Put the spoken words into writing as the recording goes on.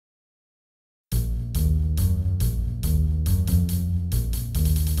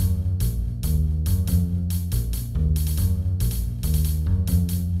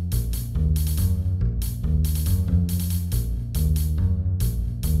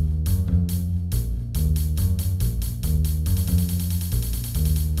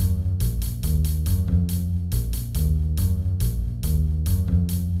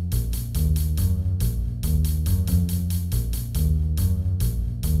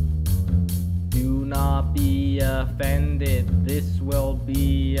not be offended. This will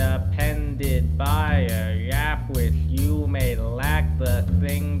be appended by a rap which you may lack the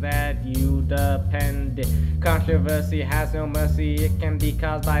thing that you depended. Controversy has no mercy, it can be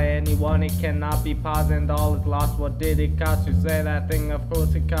caused by anyone, it cannot be paused and all is lost. What did it cost to say that thing? Of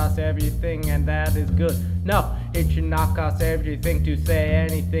course it costs everything, and that is good. No, it should not cost everything to say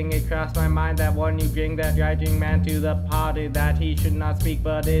anything. It crossed my mind that one you bring that writing man to the party, that he should not speak,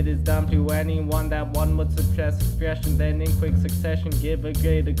 but it is dumb to anyone that one would suppress expression, then in quick succession give a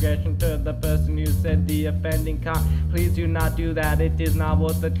great aggression to the person who said the offending comment. Please do not do that, it is not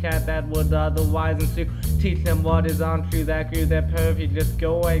worth the chat that would otherwise ensue. Teach them what is untrue, that grew their pervy. Just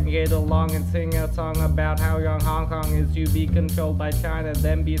go and get along and sing a song about how young Hong Kong is to be controlled by China,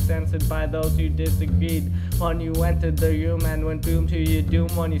 then be censored by those who disagreed. When you entered the room and went boom to your doom,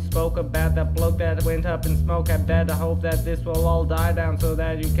 when you spoke about that bloke that went up in smoke, I better hope that this will all die down so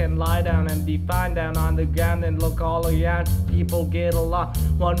that you can lie down and be fine down on the ground and look all around. People get along.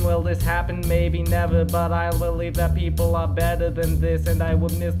 When will this happen? Maybe never, but I believe that people are better than this, and I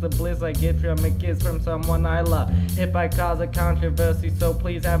would miss the bliss I get from a kiss from someone I love if I cause a controversy. So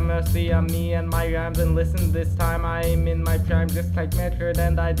please have mercy on me and my rhymes, and listen, this time I am in my prime, just like Metroid,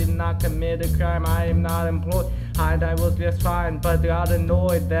 and I did not commit a crime. I am not employed, and I was just fine, but got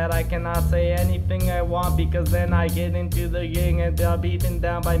annoyed that I cannot say anything I want, because then I get into the ring and they're beaten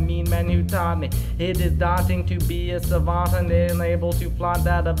down by mean men who taught me. It is daunting to be a savant and unable to flaunt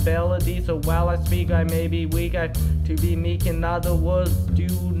that ability, so while I speak I may be weak, to be meek. In other words, do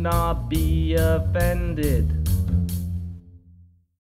not be offended.